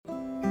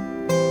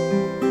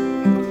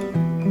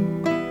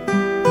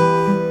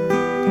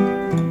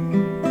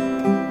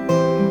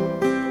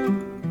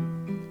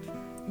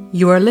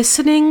You are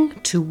listening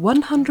to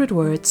 100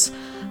 Words,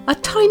 a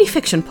tiny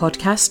fiction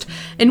podcast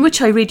in which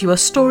I read you a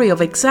story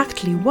of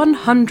exactly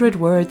 100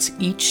 words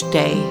each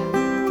day.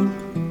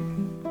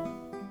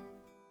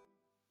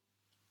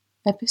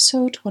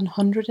 Episode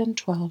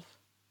 112.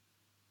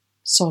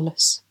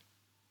 Solace.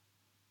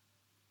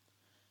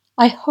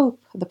 I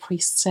hope, the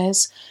priest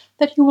says,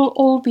 that you will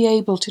all be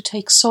able to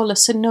take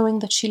solace in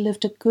knowing that she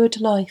lived a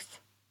good life.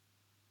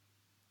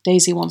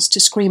 Daisy wants to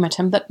scream at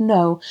him that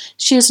no,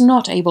 she is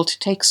not able to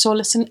take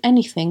solace in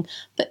anything,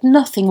 that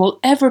nothing will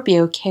ever be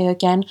okay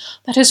again,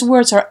 that his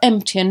words are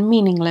empty and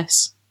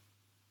meaningless.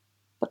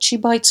 But she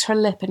bites her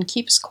lip and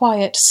keeps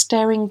quiet,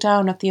 staring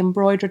down at the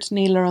embroidered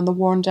kneeler on the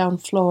worn-down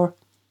floor.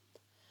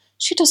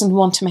 She doesn't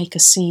want to make a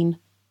scene,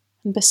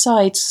 and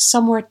besides,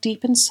 somewhere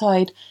deep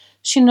inside,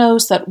 she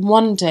knows that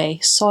one day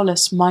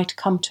solace might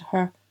come to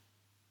her,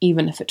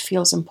 even if it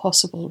feels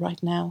impossible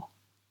right now.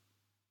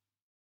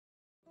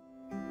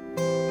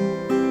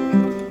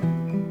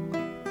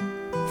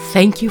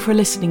 Thank you for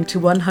listening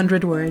to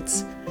 100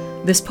 Words.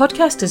 This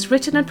podcast is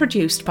written and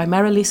produced by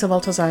Marilisa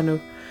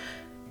Valtazano.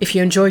 If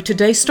you enjoyed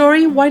today's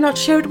story, why not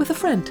share it with a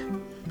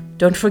friend?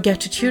 Don't forget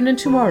to tune in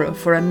tomorrow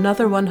for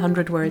another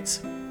 100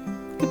 Words.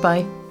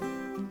 Goodbye.